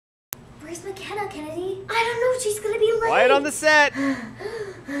Where's McKenna, Kennedy? I don't know. She's going to be late. Quiet on the set. Where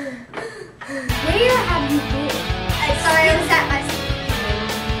have you been? Sorry, I was at my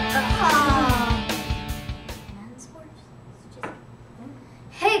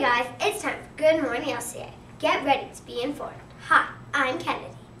Hey guys, it's time for Good Morning LCA. Get ready to be informed. Hi, I'm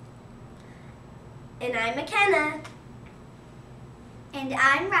Kennedy. And I'm McKenna. And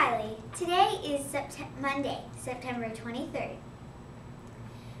I'm Riley. Today is Monday, September 23rd.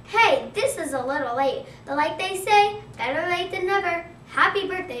 Hey, this is a little late, but like they say, better late than never. Happy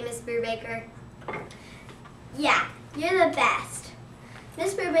birthday, Miss Brubaker. Yeah, you're the best.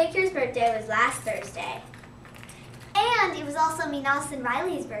 Miss Brubaker's birthday was last Thursday. And it was also Minas and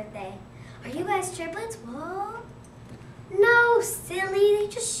Riley's birthday. Are you guys triplets? What? No, silly. They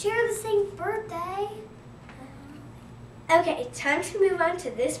just share the same birthday. Okay, time to move on to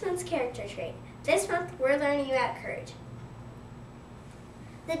this month's character trait. This month, we're learning about courage.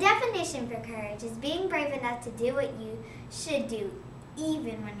 The definition for courage is being brave enough to do what you should do,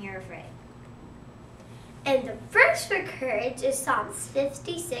 even when you're afraid. And the verse for courage is Psalms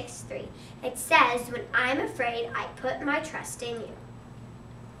 56:3. It says, "When I'm afraid, I put my trust in you."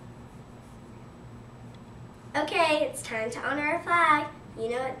 Okay, it's time to honor our flag. You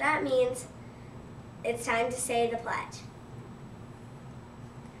know what that means. It's time to say the pledge.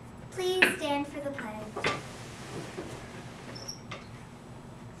 Please stand for the pledge.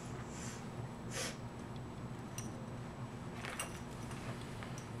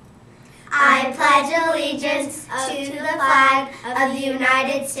 I pledge allegiance to the flag of the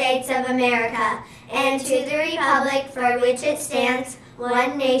United States of America and to the republic for which it stands,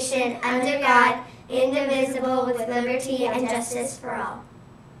 one nation, under God, indivisible, with liberty and justice for all.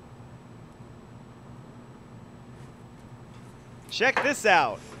 Check this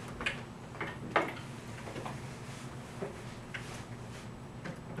out.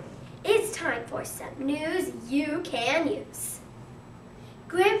 It's time for some news you can use.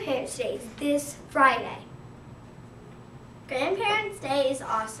 Grandparents' Day is this Friday. Grandparents' Day is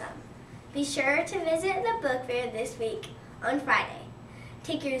awesome. Be sure to visit the book fair this week on Friday.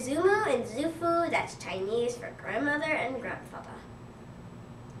 Take your Zumu and Zufu, that's Chinese for grandmother and grandfather.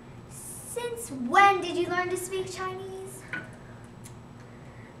 Since when did you learn to speak Chinese?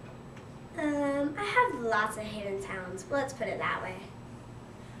 I have lots of hidden talents, let's put it that way.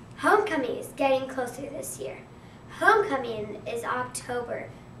 Homecoming is getting closer this year. Homecoming is October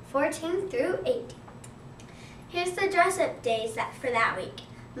 14th through 18th. Here's the dress-up days for that week.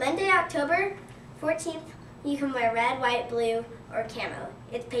 Monday, October 14th, you can wear red, white, blue, or camo.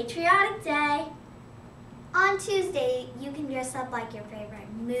 It's Patriotic Day. On Tuesday, you can dress up like your favorite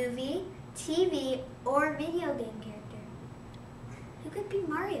movie, TV, or video game character. Who could be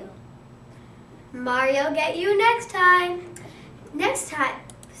Mario? Mario get you next time.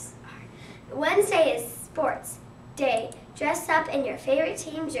 Wednesday is sports day. Dress up in your favorite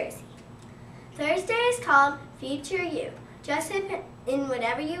team jersey. Thursday is called Future You. Dress up in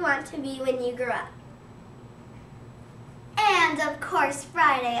whatever you want to be when you grow up. And of course,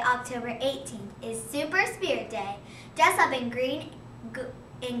 Friday, October 18th is Super Spirit Day. Dress up in green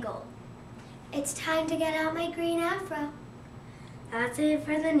and gold. It's time to get out my green afro. That's it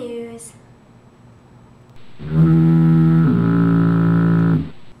for the news.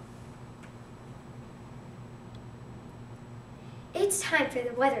 It's time for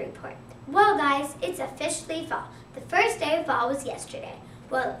the weather report. Well guys, it's officially fall. The first day of fall was yesterday.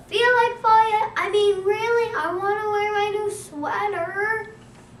 Will it feel like fall yet? I mean, really? I want to wear my new sweater.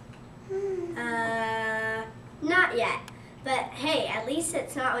 Not yet. But hey, at least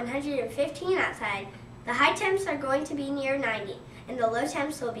it's not 115 outside. The high temps are going to be near 90, and the low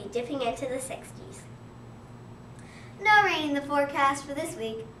temps will be dipping into the 60s. No rain in the forecast for this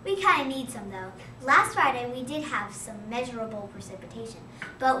week. We kind of need some though. Last Friday we did have some measurable precipitation,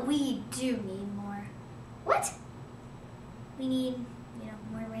 but we do need more. What? We need,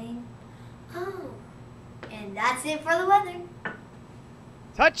 more rain. Oh. And that's it for the weather.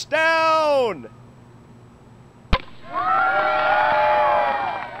 Touchdown!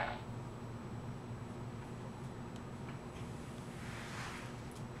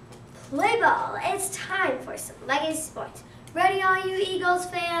 Play ball. It's time for some legacy sports. Ready, all you Eagles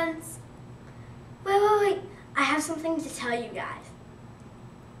fans? Wait. I have something to tell you guys.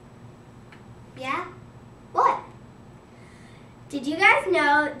 Yeah? What? Did you guys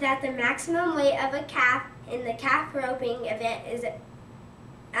know that the maximum weight of a calf in the calf roping event is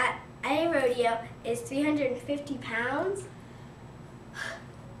at a rodeo is 350 pounds?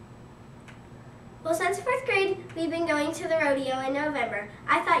 Well, since 4th grade, we've been going to the rodeo in November.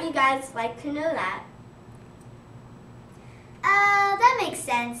 I thought you guys liked to know that. That makes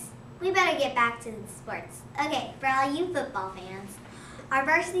sense. We better I get back to the sports. Okay, for all you football fans, our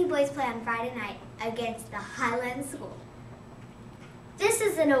varsity boys play on Friday night against the Highland School. This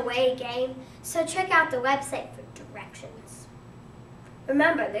is an away game, so check out the website for directions.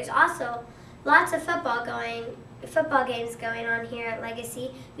 Remember, there's also lots of football games going on here at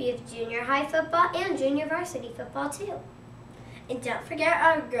Legacy. We have junior high football and junior varsity football too. And don't forget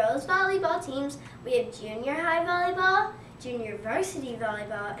our girls volleyball teams. We have junior high volleyball, junior varsity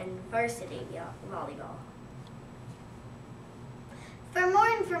volleyball, and varsity volleyball. For more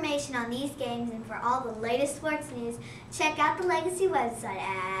information on these games and for all the latest sports news, check out the Legacy website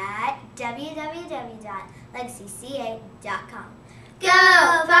at www.legacyca.com. Go,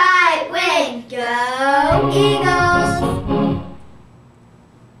 fight, win! Go, Eagles!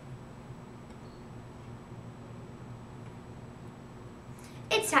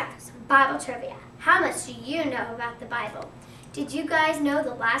 It's time for some Bible trivia. How much do you know about the Bible? Did you guys know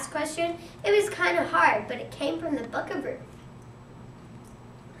the last question? It was kind of hard, but it came from the book of Ruth.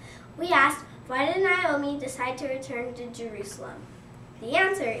 We asked, why did Naomi decide to return to Jerusalem? The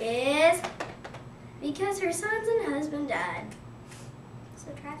answer is because her sons and husband died.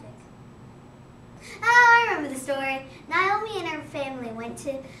 So tragic. Oh, I remember the story. Naomi and her family went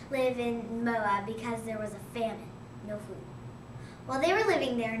to live in Moab because there was a famine, no food. While they were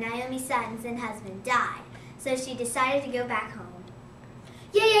living there, Naomi's sons and husband died, so she decided to go back home.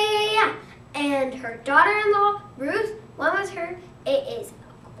 Yeah. And her daughter-in-law, Ruth, went with her. It is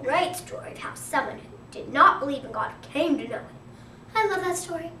a great story of how someone who did not believe in God came to know him. I love that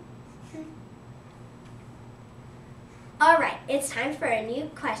story. All right, it's time for a new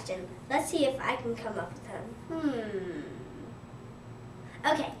question. Let's see if I can come up with them.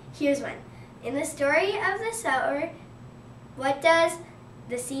 Okay, here's one. In the story of the sower, what does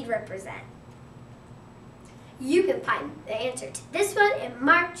the seed represent? You can find the answer to this one in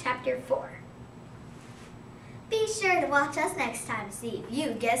Mark chapter 4. Be sure to watch us next time to see if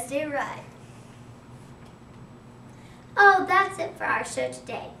you guessed it right. Oh, that's it for our show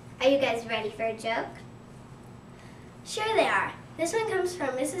today. Are you guys ready for a joke? Sure they are. This one comes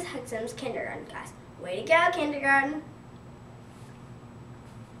from Mrs. Huxham's kindergarten class. Way to go, kindergarten.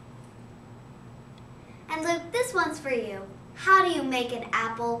 And Luke, this one's for you. How do you make an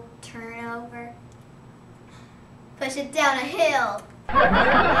apple turn over? Push it down a hill. Push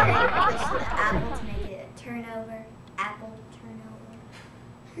the apple to make it turn over. Apple turn over.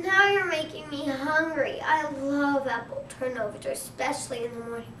 Now you're making me hungry. I love apple turnovers, especially in the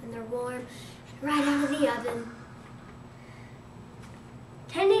morning when they're warm and right out of the oven.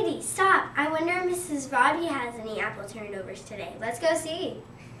 Kennedy, stop. I wonder if Mrs. Robbie has any apple turnovers today. Let's go see.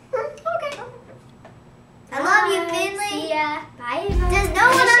 Okay. I love you, Finley. See ya. Bye, Ava. Does no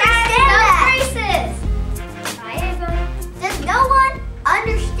one understand that? Braces. Bye, Ava. Does no one